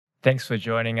Thanks for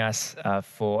joining us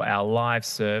for our live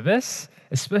service,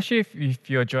 especially if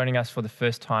you're joining us for the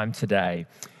first time today.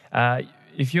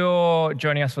 If you're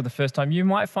joining us for the first time, you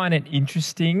might find it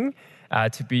interesting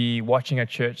to be watching a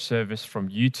church service from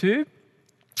YouTube.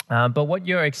 But what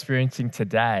you're experiencing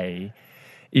today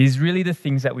is really the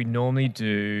things that we normally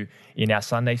do in our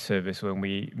Sunday service when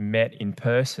we met in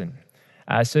person.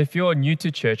 So if you're new to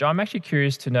church, I'm actually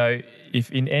curious to know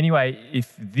if in any way,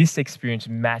 if this experience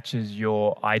matches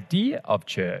your idea of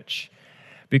church.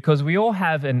 Because we all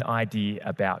have an idea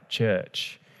about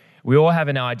church. We all have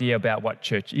an idea about what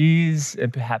church is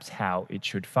and perhaps how it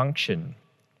should function.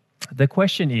 The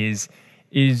question is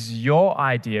your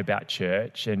idea about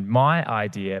church and my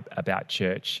idea about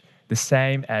church the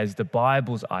same as the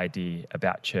Bible's idea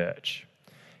about church?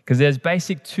 Because there's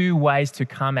basic two ways to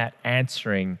come at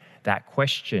answering that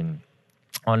question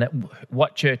on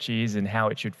what church is and how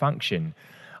it should function.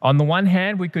 On the one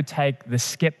hand, we could take the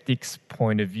skeptic's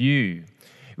point of view.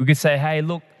 We could say, hey,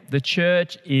 look, the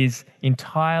church is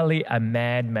entirely a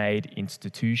man-made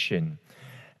institution.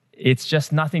 It's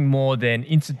just nothing more than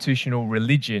institutional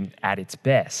religion at its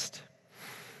best.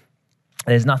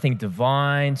 There's nothing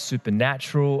divine,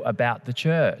 supernatural about the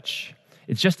church.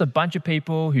 It's just a bunch of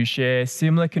people who share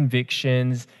similar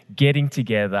convictions, getting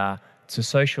together to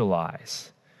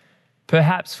socialize.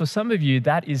 Perhaps for some of you,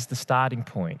 that is the starting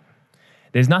point.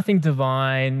 There's nothing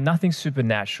divine, nothing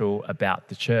supernatural about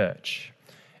the church.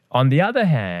 On the other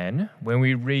hand, when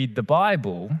we read the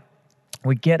Bible,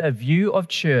 we get a view of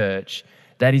church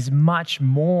that is much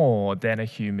more than a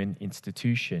human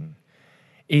institution.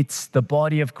 It's the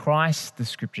body of Christ, the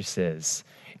scripture says.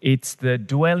 It's the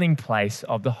dwelling place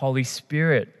of the Holy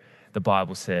Spirit, the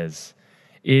Bible says.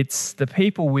 It's the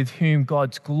people with whom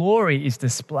God's glory is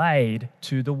displayed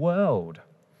to the world.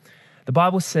 The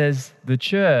Bible says the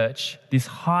church, this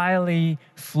highly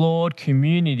flawed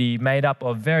community made up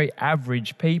of very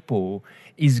average people,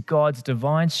 is God's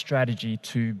divine strategy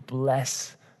to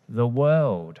bless the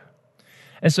world.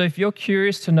 And so if you're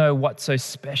curious to know what's so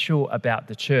special about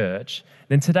the church,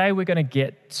 then today we're going to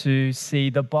get to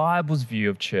see the Bible's view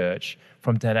of church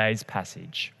from today's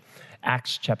passage,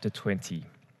 Acts chapter 20.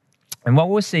 And what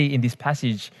we'll see in this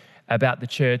passage about the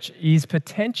church is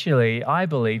potentially, I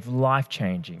believe,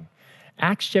 life-changing.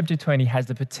 Acts chapter 20 has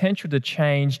the potential to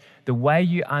change the way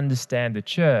you understand the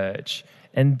church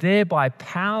and thereby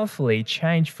powerfully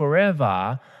change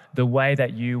forever the way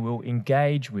that you will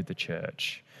engage with the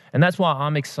church. And that's why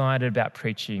I'm excited about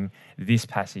preaching this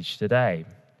passage today.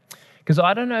 Because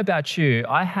I don't know about you,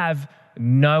 I have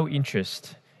no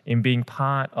interest in being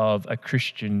part of a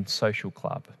Christian social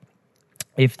club.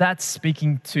 If that's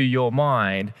speaking to your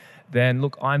mind, then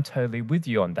look, I'm totally with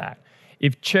you on that.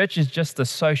 If church is just a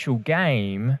social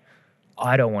game,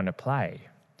 I don't want to play.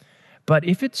 But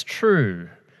if it's true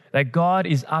that God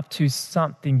is up to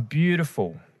something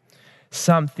beautiful,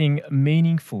 something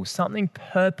meaningful, something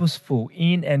purposeful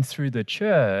in and through the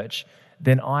church,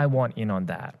 then I want in on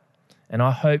that. And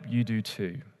I hope you do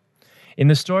too. In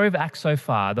the story of Acts so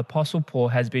far, the Apostle Paul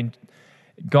has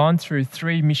gone through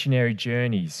 3 missionary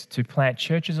journeys to plant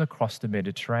churches across the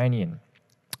Mediterranean.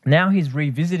 Now he's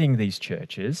revisiting these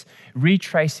churches,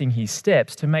 retracing his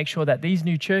steps to make sure that these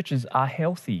new churches are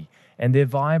healthy and they're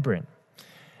vibrant.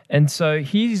 And so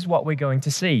here's what we're going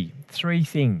to see, 3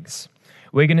 things.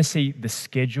 We're going to see the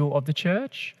schedule of the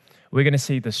church, we're going to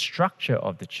see the structure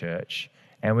of the church,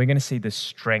 and we're going to see the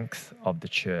strength of the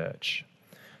church.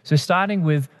 So starting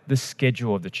with the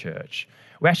schedule of the church,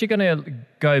 we're actually going to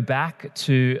go back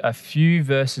to a few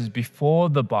verses before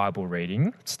the Bible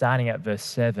reading, starting at verse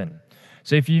 7.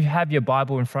 So if you have your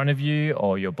Bible in front of you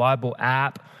or your Bible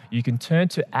app, you can turn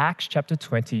to Acts chapter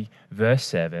 20, verse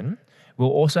 7. We'll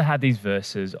also have these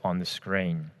verses on the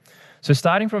screen. So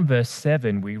starting from verse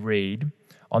 7, we read,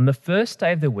 "On the first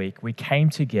day of the week, we came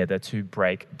together to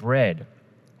break bread.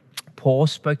 Paul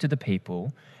spoke to the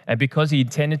people, and because he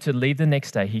intended to leave the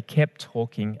next day, he kept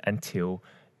talking until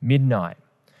midnight."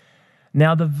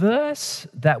 Now, the verse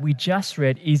that we just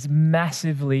read is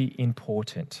massively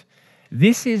important.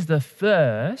 This is the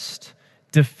first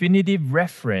definitive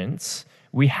reference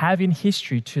we have in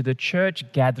history to the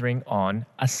church gathering on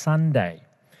a Sunday,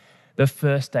 the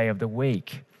first day of the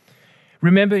week.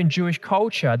 Remember, in Jewish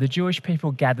culture, the Jewish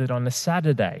people gathered on a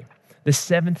Saturday, the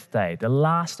 7th day, the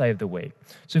last day of the week.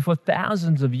 So for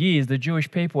thousands of years, the Jewish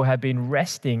people have been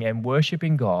resting and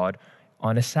worshiping God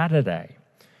on a Saturday.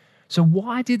 So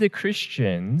why did the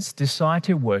Christians decide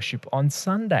to worship on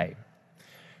Sunday?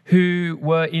 Who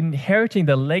were inheriting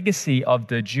the legacy of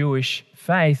the Jewish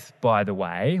faith, by the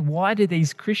way, why did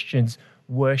these Christians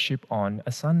worship on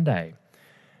a Sunday?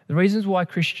 The reasons why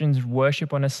Christians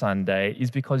worship on a Sunday is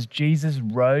because Jesus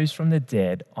rose from the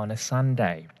dead on a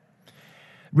Sunday.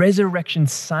 Resurrection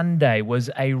Sunday was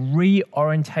a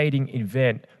reorientating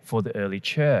event for the early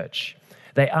church.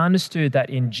 They understood that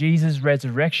in Jesus'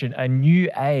 resurrection, a new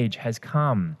age has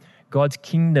come. God's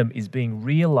kingdom is being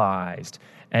realized,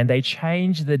 and they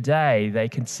changed the day they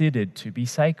considered to be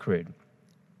sacred.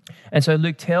 And so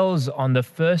Luke tells on the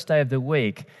first day of the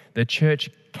week, the church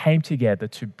came together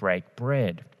to break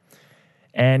bread.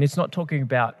 And it's not talking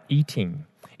about eating.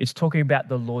 It's talking about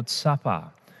the Lord's Supper,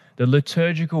 the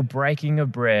liturgical breaking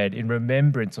of bread in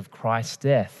remembrance of Christ's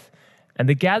death. And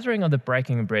the gathering of the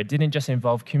breaking of bread didn't just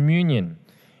involve communion.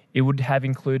 It would have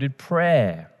included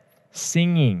prayer,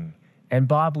 singing, and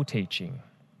Bible teaching,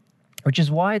 which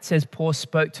is why it says Paul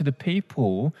spoke to the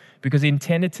people because he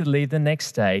intended to leave the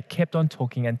next day, kept on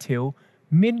talking until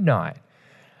midnight.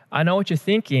 I know what you're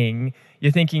thinking.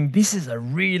 You're thinking, this is a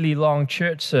really long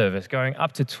church service going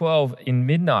up to 12 in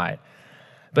midnight.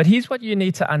 But here's what you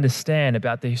need to understand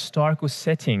about the historical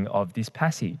setting of this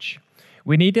passage.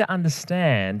 We need to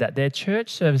understand that their church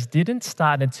service didn't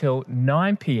start until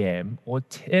 9 p.m. or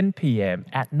 10 p.m.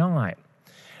 at night.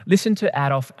 Listen to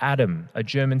Adolf Adam, a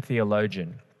German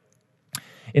theologian.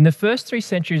 In the first 3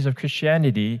 centuries of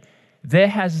Christianity, there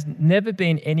has never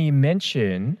been any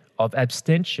mention of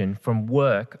abstention from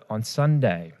work on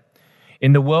Sunday.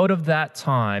 In the world of that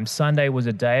time, Sunday was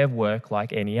a day of work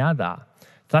like any other.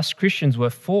 Thus, Christians were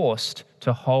forced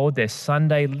to hold their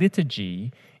Sunday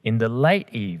liturgy in the late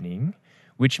evening,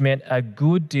 which meant a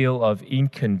good deal of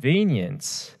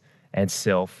inconvenience and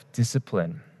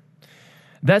self-discipline.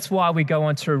 That's why we go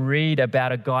on to read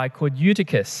about a guy called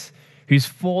Eutychus, who's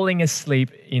falling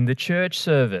asleep in the church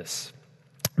service.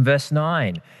 Verse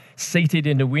 9, seated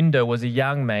in the window was a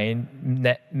young man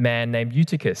named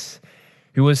Eutychus,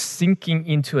 who was sinking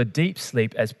into a deep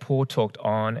sleep as Paul talked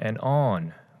on and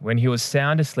on. When he was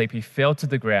sound asleep, he fell to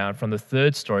the ground from the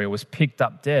 3rd story and was picked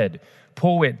up dead.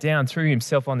 Paul went down, threw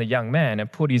himself on the young man, and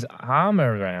put his arm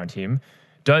around him.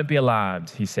 "Don't be alarmed,"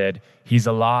 he said. "He's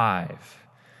alive."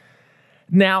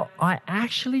 Now, I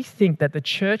actually think that the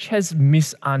church has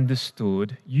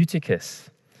misunderstood Eutychus.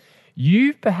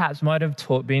 You perhaps might have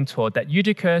been taught that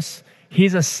Eutychus,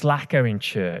 he's a slacker in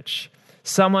church,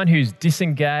 someone who's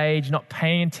disengaged, not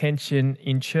paying attention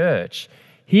in church.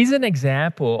 He's an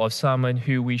example of someone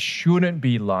who we shouldn't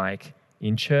be like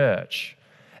in church,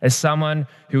 as someone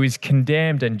who is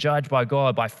condemned and judged by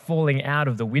God by falling out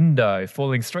of the window,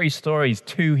 falling 3 stories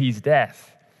to his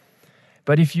death.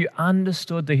 But if you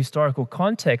understood the historical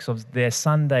context of their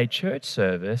Sunday church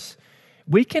service,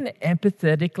 we can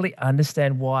empathetically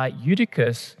understand why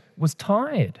Eutychus was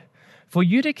tired. For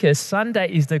Eutychus,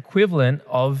 Sunday is the equivalent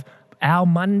of our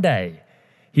Monday.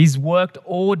 He's worked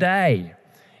all day.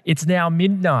 It's now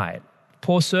midnight.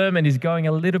 Paul's sermon is going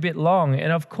a little bit long,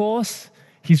 and of course,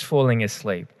 he's falling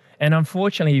asleep. And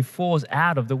unfortunately, he falls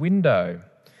out of the window.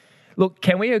 Look,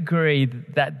 can we agree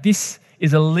that this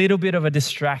is a little bit of a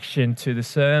distraction to the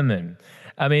sermon?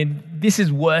 I mean, this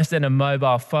is worse than a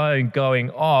mobile phone going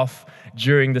off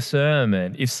during the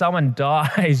sermon. If someone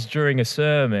dies during a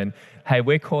sermon, hey,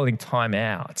 we're calling time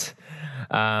out.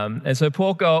 And so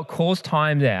Paul calls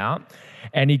time out,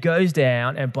 and he goes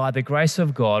down and by the grace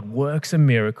of God works a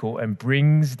miracle and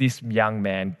brings this young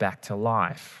man back to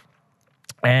life.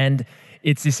 And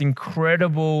it's this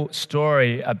incredible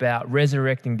story about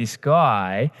resurrecting this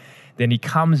guy. Then he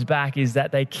comes back, is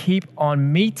that they keep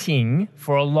on meeting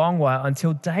for a long while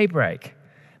until daybreak.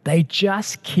 They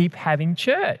just keep having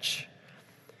church.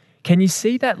 Can you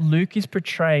see that Luke is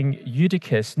portraying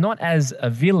Eutychus not as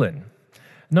a villain,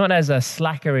 not as a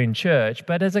slacker in church,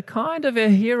 but as a kind of a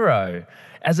hero,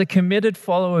 as a committed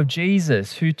follower of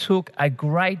Jesus who took a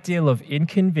great deal of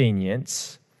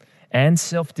inconvenience and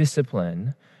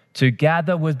self-discipline to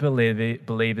gather with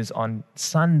believers on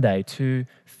Sunday to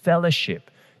fellowship,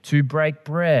 to break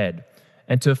bread,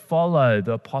 and to follow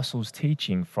the apostles'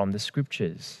 teaching from the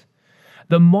scriptures.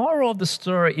 The moral of the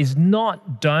story is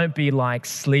not don't be like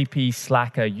sleepy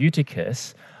slacker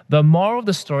Eutychus. The moral of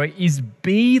the story is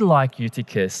be like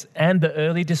Eutychus and the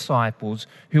early disciples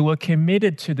who were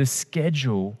committed to the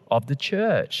schedule of the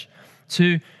church,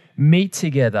 to meet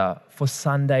together for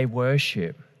Sunday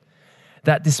worship.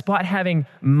 That despite having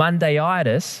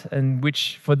Mondayitis, and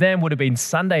which for them would have been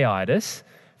Sundayitis,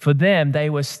 for them, they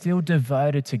were still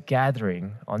devoted to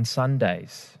gathering on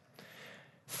Sundays.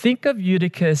 Think of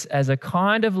Eutychus as a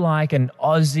kind of like an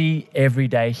Aussie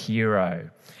everyday hero.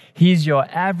 He's your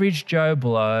average Joe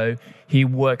Blow. He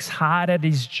works hard at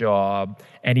his job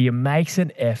and he makes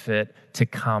an effort to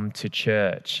come to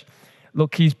church.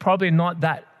 Look, he's probably not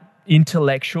that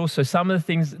intellectual. So some of the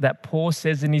things that Paul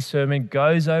says in his sermon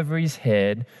goes over his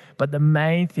head, but the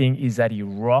main thing is that he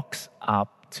rocks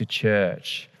up to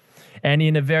church. And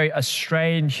in a very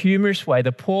Australian, humorous way,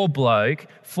 the poor bloke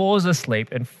falls asleep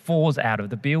and falls out of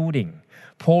the building.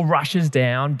 Paul rushes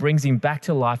down, brings him back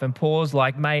to life, and Paul's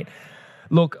like, mate,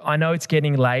 look, I know it's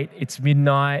getting late. It's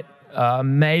midnight.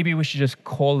 Maybe we should just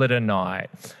call it a night.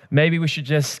 Maybe we should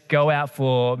just go out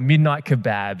for midnight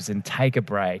kebabs and take a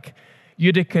break.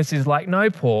 Eutychus is like, no,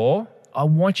 Paul, I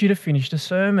want you to finish the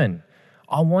sermon.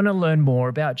 I want to learn more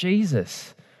about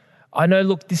Jesus. I know,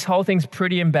 look, this whole thing's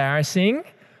pretty embarrassing,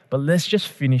 but let's just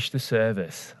finish the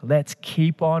service. Let's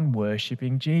keep on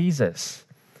worshiping Jesus.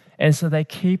 And so they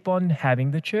keep on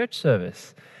having the church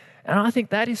service. And I think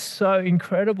that is so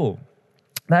incredible.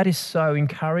 That is so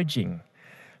encouraging.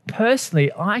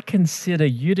 Personally, I consider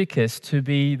Eutychus to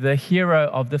be the hero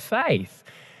of the faith.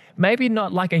 Maybe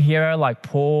not like a hero like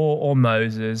Paul or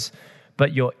Moses,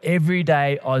 but your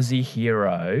everyday Aussie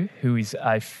hero who is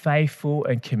a faithful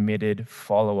and committed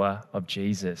follower of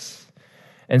Jesus.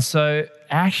 And so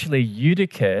actually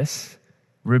Eutychus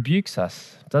rebukes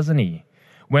us, doesn't he?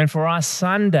 When for us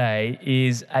Sunday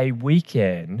is a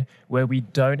weekend where we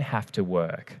don't have to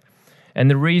work. And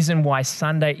the reason why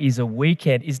Sunday is a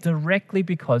weekend is directly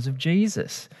because of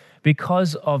Jesus,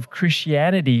 because of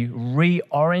Christianity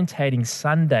reorientating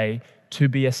Sunday to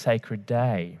be a sacred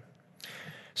day.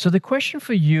 So the question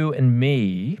for you and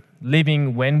me,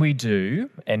 living when we do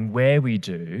and where we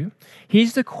do,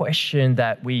 here's the question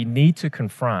that we need to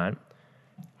confront.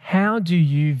 How do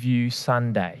you view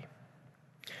Sunday?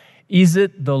 Is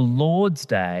it the Lord's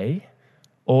day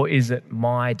or is it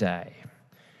my day?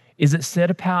 Is it set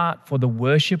apart for the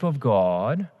worship of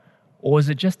God, or is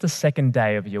it just the second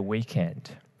day of your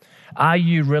weekend? Are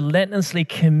you relentlessly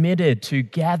committed to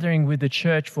gathering with the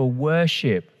church for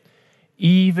worship,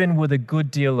 even with a good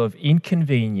deal of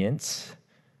inconvenience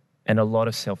and a lot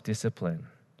of self-discipline?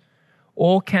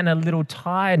 Or can a little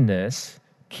tiredness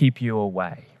keep you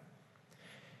away?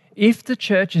 If the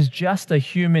church is just a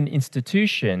human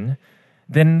institution,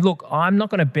 then look, I'm not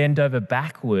going to bend over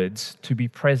backwards to be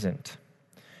present.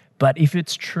 But if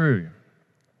it's true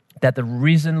that the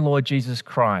risen Lord Jesus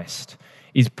Christ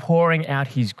is pouring out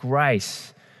his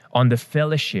grace on the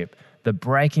fellowship, the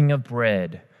breaking of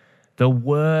bread, the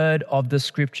word of the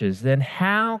scriptures, then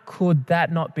how could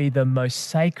that not be the most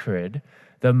sacred,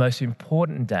 the most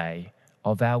important day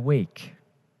of our week?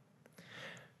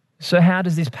 So how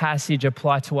does this passage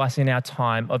apply to us in our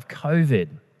time of COVID?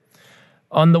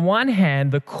 On the one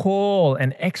hand, the call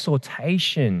and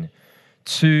exhortation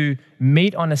to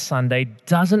meet on a Sunday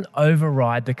doesn't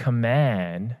override the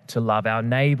command to love our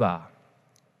neighbour.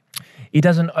 It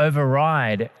doesn't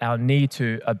override our need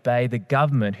to obey the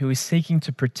government who is seeking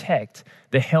to protect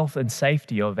the health and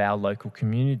safety of our local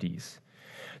communities.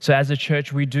 So as a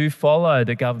church, we do follow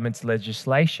the government's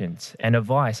legislations and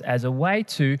advice as a way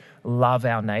to love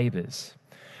our neighbours.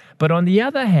 But on the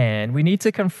other hand, we need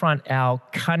to confront our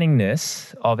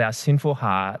cunningness of our sinful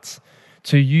hearts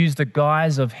to use the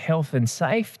guise of health and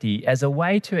safety as a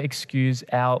way to excuse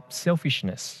our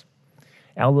selfishness,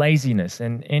 our laziness,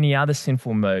 and any other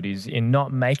sinful motives in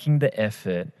not making the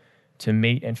effort to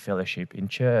meet and fellowship in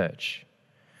church.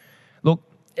 Look,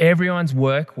 everyone's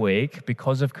work week,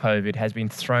 because of COVID, has been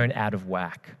thrown out of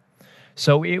whack.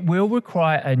 So it will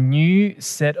require a new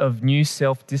set of new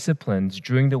self-disciplines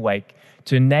during the week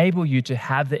to enable you to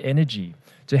have the energy,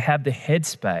 to have the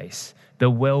headspace, the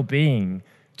well-being,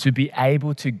 to be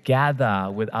able to gather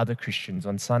with other Christians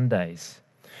on Sundays.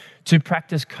 To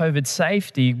practice COVID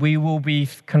safety, we will be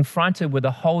confronted with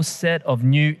a whole set of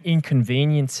new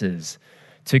inconveniences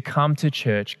to come to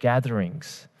church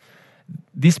gatherings.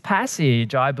 This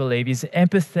passage, I believe, is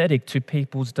empathetic to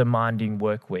people's demanding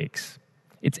work weeks.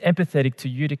 It's empathetic to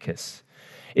Eutychus.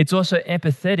 It's also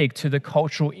empathetic to the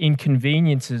cultural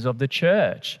inconveniences of the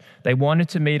church. They wanted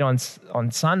to meet on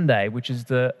Sunday, which is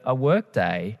a work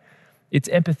day. It's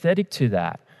empathetic to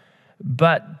that.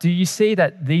 But do you see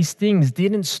that these things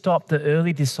didn't stop the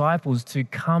early disciples to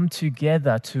come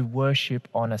together to worship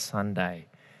on a Sunday?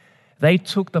 They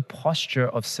took the posture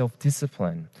of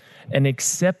self-discipline and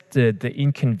accepted the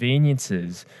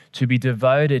inconveniences to be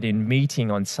devoted in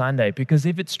meeting on Sunday. Because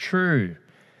if it's true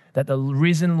that the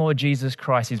risen Lord Jesus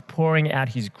Christ is pouring out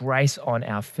his grace on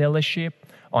our fellowship,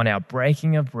 on our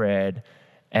breaking of bread,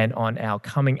 and on our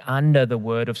coming under the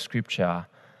word of Scripture,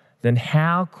 then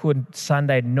how could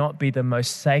Sunday not be the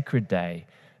most sacred day,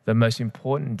 the most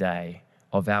important day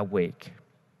of our week?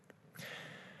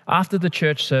 After the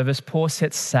church service, Paul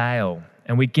sets sail,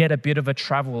 and we get a bit of a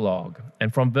travelogue.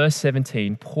 And from verse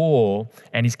 17, Paul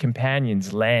and his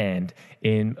companions land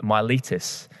in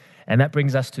Miletus. And that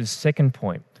brings us to the second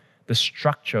point, the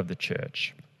structure of the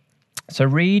church. So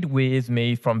read with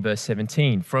me from verse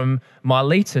 17. From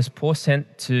Miletus, Paul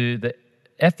sent to the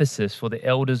Ephesus for the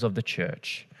elders of the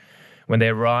church. When they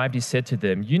arrived, he said to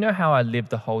them, "You know how I lived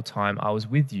the whole time I was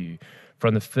with you,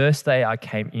 from the first day I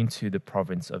came into the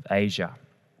province of Asia."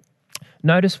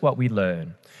 Notice what we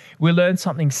learn. We learn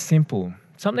something simple,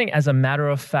 something as a matter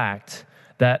of fact,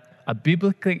 that a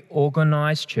biblically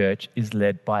organized church is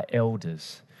led by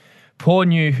elders. Paul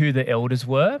knew who the elders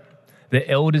were, the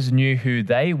elders knew who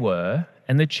they were,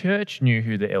 and the church knew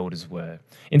who the elders were.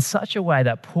 In such a way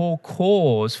that Paul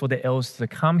calls for the elders to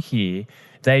come here,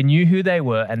 they knew who they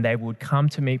were, and they would come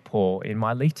to meet Paul in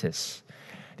Miletus.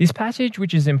 This passage,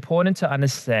 which is important to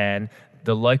understand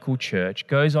the local church,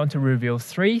 goes on to reveal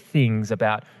three things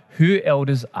about who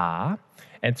elders are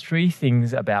and three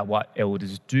things about what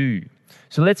elders do.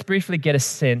 So let's briefly get a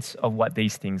sense of what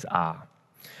these things are.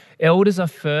 Elders are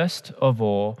first of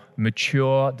all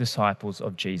mature disciples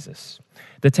of Jesus.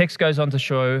 The text goes on to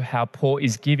show how Paul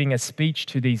is giving a speech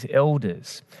to these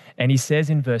elders. And he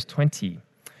says in verse 20,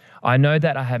 "I know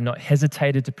that I have not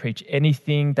hesitated to preach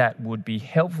anything that would be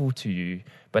helpful to you,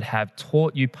 but have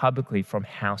taught you publicly from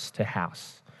house to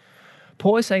house."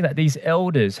 Paul is saying that these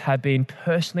elders have been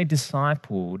personally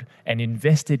discipled and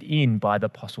invested in by the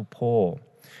Apostle Paul.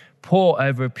 Paul,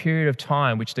 over a period of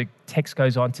time, which the text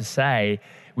goes on to say,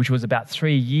 which was about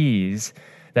 3 years,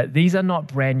 that these are not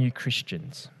brand new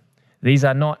Christians. These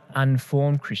are not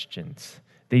unformed Christians.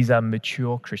 These are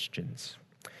mature Christians.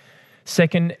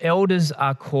 Second, elders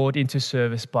are called into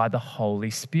service by the Holy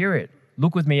Spirit.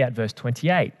 Look with me at verse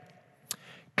 28.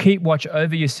 "Keep watch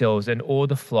over yourselves and all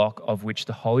the flock of which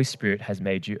the Holy Spirit has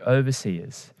made you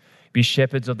overseers. Be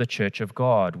shepherds of the church of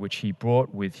God, which he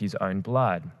bought with his own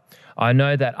blood. I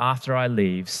know that after I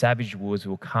leave, savage wolves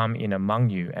will come in among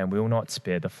you and will not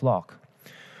spare the flock."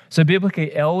 So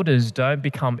biblically, elders don't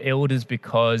become elders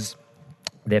because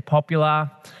they're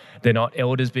popular. They're not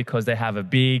elders because they have a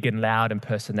big and loud and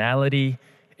personality.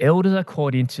 Elders are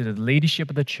called into the leadership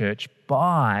of the church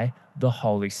by the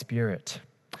Holy Spirit.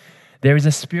 There is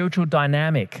a spiritual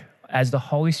dynamic as the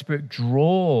Holy Spirit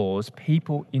draws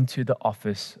people into the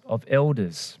office of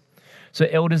elders. So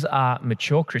elders are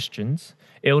mature Christians.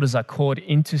 Elders are called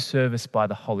into service by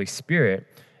the Holy Spirit.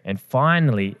 And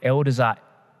finally, elders are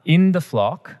in the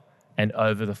flock and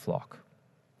over the flock.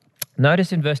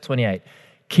 Notice in verse 28,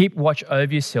 "Keep watch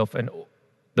over yourself and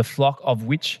the flock of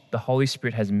which the Holy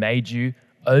Spirit has made you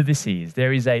overseers."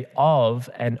 There is a of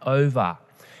and over.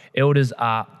 Elders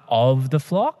are of the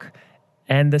flock,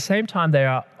 and at the same time they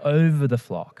are over the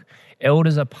flock.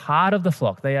 Elders are part of the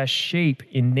flock. They are sheep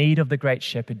in need of the great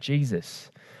shepherd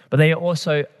Jesus. But they are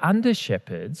also under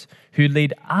shepherds who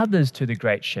lead others to the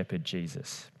great shepherd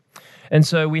Jesus. And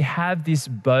so we have this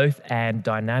both and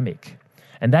dynamic.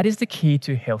 And that is the key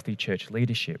to healthy church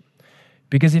leadership.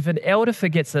 Because if an elder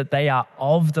forgets that they are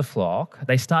of the flock,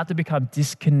 they start to become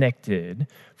disconnected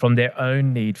from their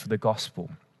own need for the gospel.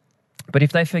 But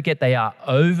if they forget they are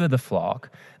over the flock,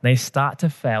 they start to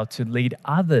fail to lead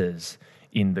others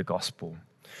in the gospel.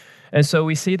 And so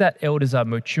we see that elders are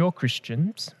mature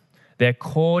Christians. They're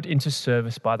called into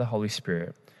service by the Holy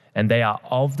Spirit, and they are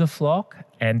of the flock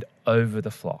and over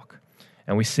the flock.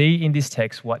 And we see in this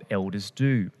text what elders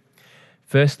do.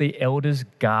 Firstly, elders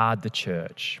guard the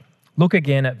church. Look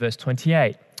again at verse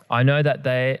 28. "I know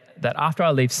that after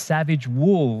I leave, savage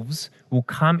wolves will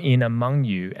come in among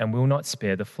you and will not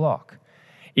spare the flock.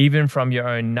 Even from your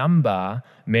own number,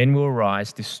 men will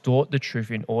rise, distort the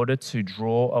truth in order to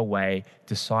draw away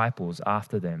disciples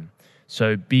after them.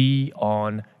 So be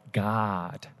on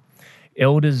guard."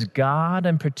 Elders guard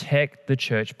and protect the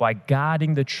church by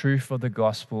guarding the truth of the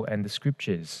gospel and the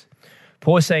scriptures.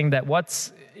 Paul is saying that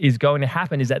what is going to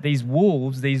happen is that these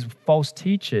wolves, these false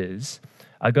teachers,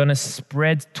 are going to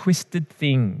spread twisted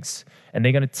things, and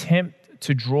they're going to attempt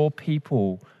to draw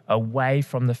people away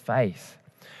from the faith.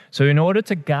 So in order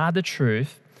to guard the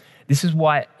truth, this is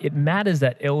why it matters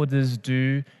that elders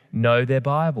do know their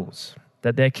Bibles,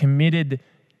 that they're committed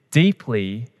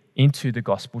deeply into the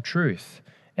gospel truth,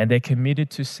 and they're committed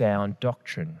to sound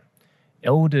doctrine.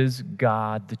 Elders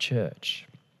guard the church.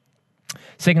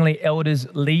 Secondly, elders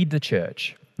lead the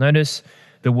church. Notice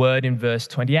the word in verse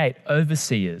 28,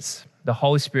 overseers. The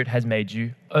Holy Spirit has made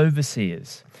you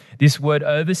overseers. This word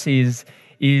overseers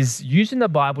is used in the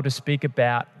Bible to speak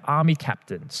about army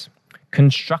captains,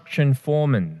 construction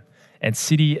foremen, and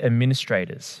city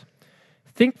administrators.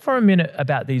 Think for a minute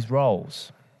about these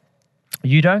roles.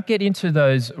 You don't get into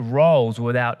those roles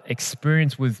without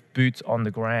experience with boots on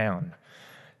the ground.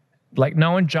 Like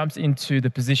no one jumps into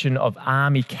the position of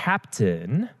army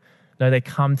captain. No, they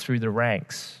come through the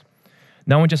ranks.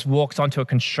 No one just walks onto a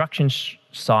construction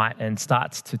site and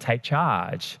starts to take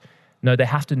charge. No, they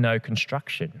have to know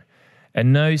construction.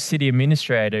 And no city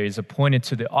administrator is appointed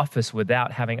to the office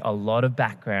without having a lot of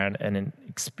background and an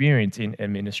experience in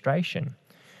administration.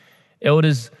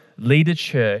 Elders lead a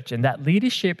church, and that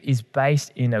leadership is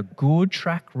based in a good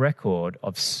track record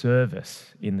of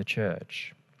service in the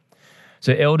church.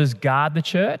 So elders guard the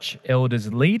church,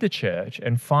 elders lead the church,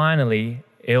 and finally,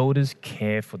 elders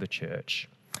care for the church.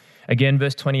 Again,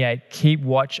 verse 28, keep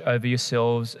watch over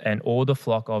yourselves and all the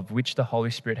flock of which the Holy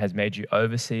Spirit has made you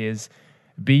overseers.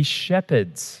 Be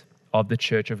shepherds of the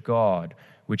church of God,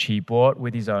 which he bought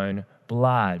with his own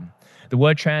blood. The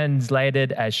word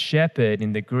translated as shepherd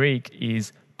in the Greek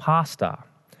is pastor.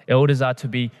 Elders are to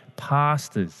be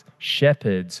pastors,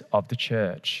 shepherds of the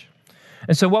church.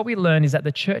 And so what we learn is that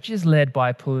the church is led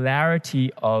by a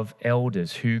plurality of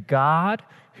elders who guard,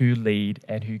 who lead,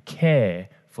 and who care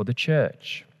for the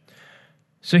church.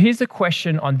 So here's the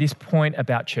question on this point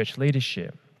about church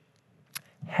leadership.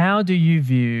 How do you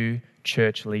view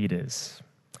church leaders?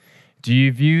 Do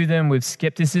you view them with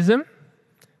skepticism,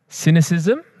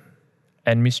 cynicism,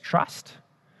 and mistrust?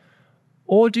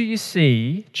 Or do you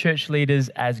see church leaders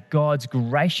as God's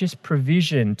gracious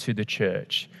provision to the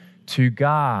church, to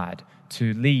guard,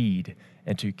 to lead,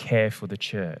 and to care for the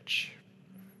church?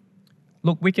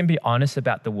 Look, we can be honest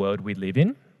about the world we live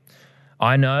in.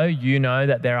 I know, you know,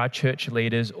 that there are church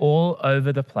leaders all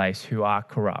over the place who are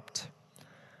corrupt.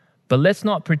 But let's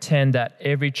not pretend that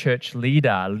every church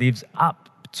leader lives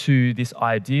up to this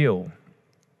ideal.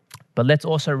 But let's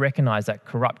also recognize that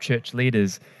corrupt church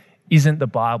leaders isn't the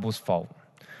Bible's fault.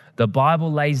 The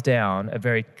Bible lays down a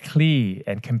very clear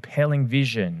and compelling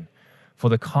vision for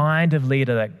the kind of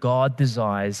leader that God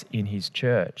desires in his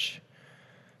church.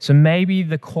 So maybe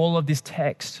the call of this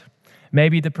text,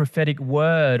 maybe the prophetic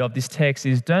word of this text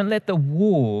is, don't let the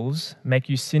wolves make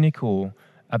you cynical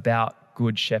about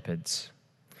good shepherds.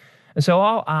 And so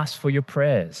I'll ask for your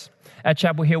prayers. At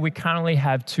Chapel Hill, we currently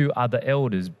have 2 other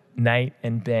elders, Nate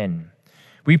and Ben.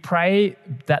 We pray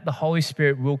that the Holy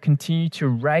Spirit will continue to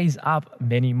raise up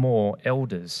many more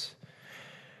elders.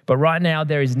 But right now,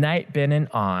 there is Nate, Ben, and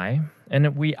I,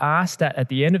 and we ask that at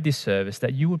the end of this service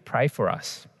that you would pray for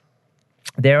us.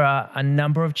 There are a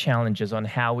number of challenges on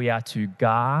how we are to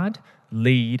guard,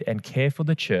 lead, and care for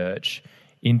the church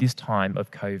in this time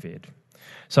of COVID.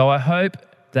 So I hope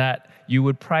that you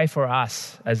would pray for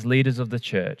us as leaders of the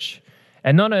church,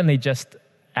 and not only just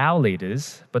our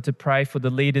leaders, but to pray for the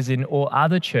leaders in all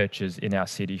other churches in our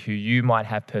city who you might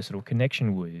have personal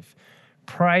connection with.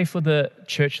 Pray for the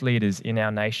church leaders in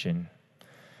our nation.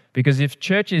 Because if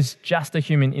church is just a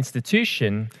human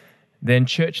institution, then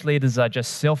church leaders are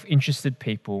just self-interested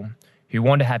people who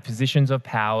want to have positions of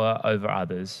power over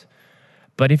others.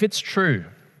 But if it's true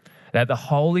that the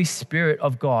Holy Spirit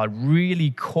of God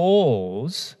really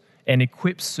calls and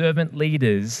equips servant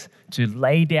leaders to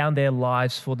lay down their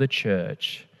lives for the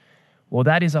church, well,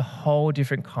 that is a whole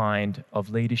different kind of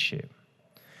leadership.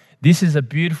 This is a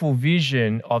beautiful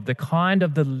vision of the kind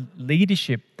of the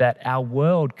leadership that our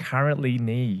world currently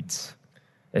needs,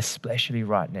 especially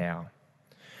right now.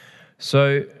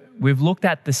 So we've looked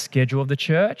at the schedule of the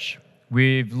church.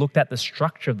 We've looked at the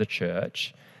structure of the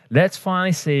church. Let's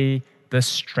finally see the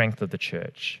strength of the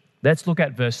church. Let's look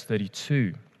at verse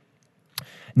 32.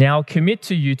 Now commit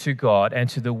to you to God and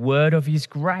to the word of his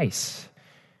grace,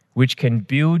 which can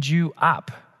build you up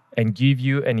and give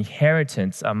you an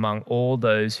inheritance among all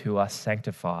those who are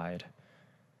sanctified.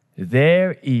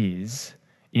 There is,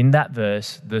 in that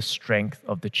verse, the strength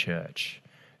of the church.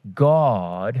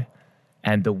 God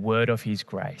and the word of his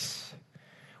grace.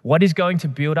 What is going to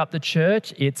build up the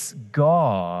church? It's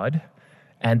God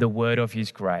and the word of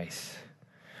his grace.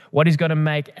 What is going to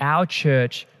make our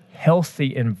church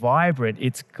healthy and vibrant?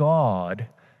 It's God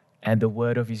and the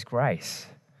word of his grace.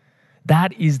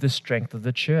 That is the strength of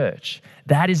the church.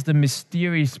 That is the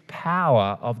mysterious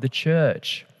power of the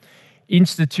church.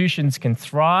 Institutions can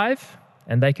thrive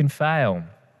and they can fail.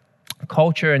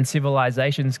 Culture and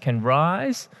civilizations can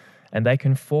rise and they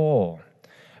can fall.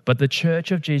 But the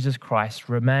church of Jesus Christ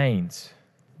remains.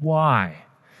 Why?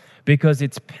 Because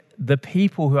it's the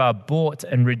people who are bought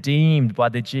and redeemed by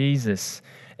the Jesus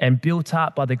and built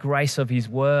up by the grace of his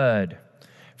word.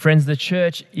 Friends, the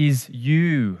church is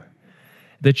you.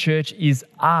 The church is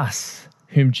us,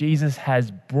 whom Jesus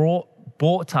has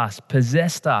bought us,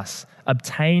 possessed us,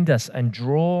 obtained us, and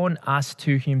drawn us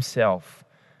to himself.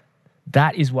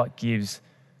 That is what gives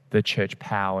the church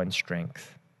power and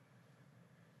strength.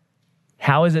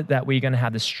 How is it that we're going to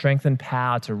have the strength and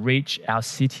power to reach our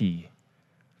city?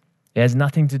 It has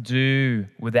nothing to do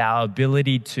with our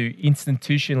ability to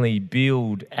institutionally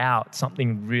build out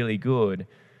something really good,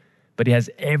 but it has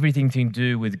everything to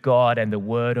do with God and the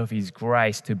word of His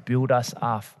grace to build us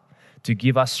up, to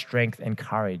give us strength and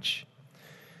courage.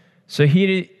 So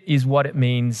here is what it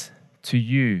means to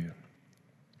you.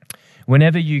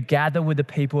 Whenever you gather with the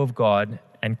people of God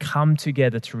and come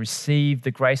together to receive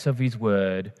the grace of His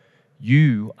word,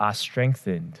 you are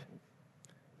strengthened.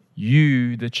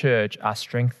 You, the church, are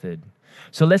strengthened.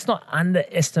 So let's not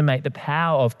underestimate the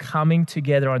power of coming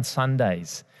together on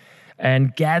Sundays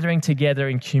and gathering together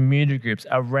in community groups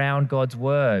around God's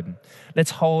word.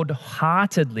 Let's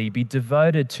wholeheartedly be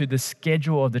devoted to the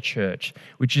schedule of the church,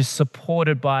 which is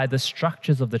supported by the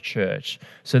structures of the church,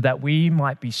 so that we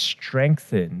might be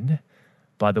strengthened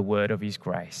by the word of His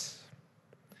grace.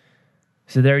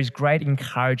 So there is great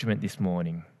encouragement this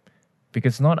morning,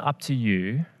 because it's not up to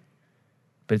you,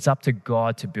 but it's up to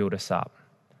God to build us up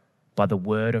by the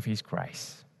word of His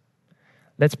grace.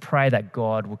 Let's pray that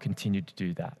God will continue to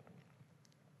do that.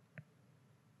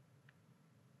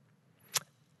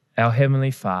 Our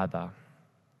Heavenly Father,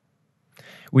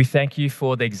 we thank You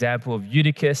for the example of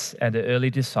Eutychus and the early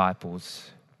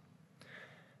disciples,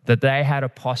 that they had a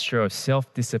posture of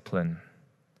self-discipline,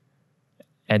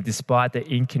 and despite the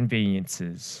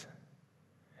inconveniences,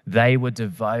 they were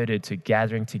devoted to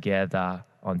gathering together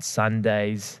on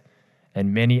Sundays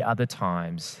and many other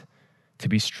times to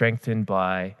be strengthened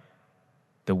by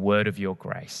the word of Your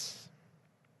grace.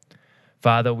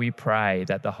 Father, we pray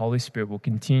that the Holy Spirit will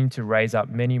continue to raise up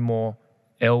many more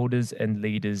elders and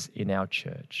leaders in our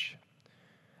church.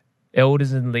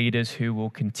 Elders and leaders who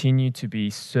will continue to be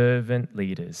servant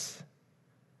leaders,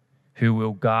 who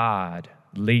will guard,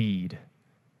 lead,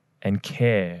 and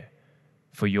care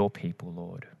for Your people,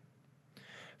 Lord.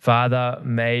 Father,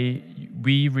 may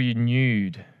we be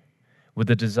renewed with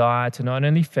the desire to not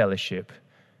only fellowship,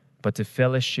 but to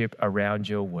fellowship around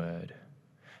Your word.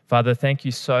 Father, thank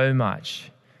You so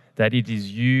much that it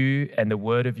is You and the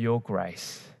word of Your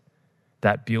grace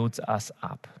that builds us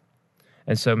up.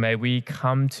 And so may we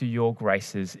come to Your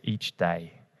graces each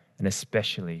day, and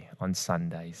especially on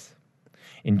Sundays.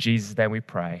 In Jesus' name we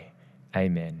pray,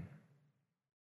 amen.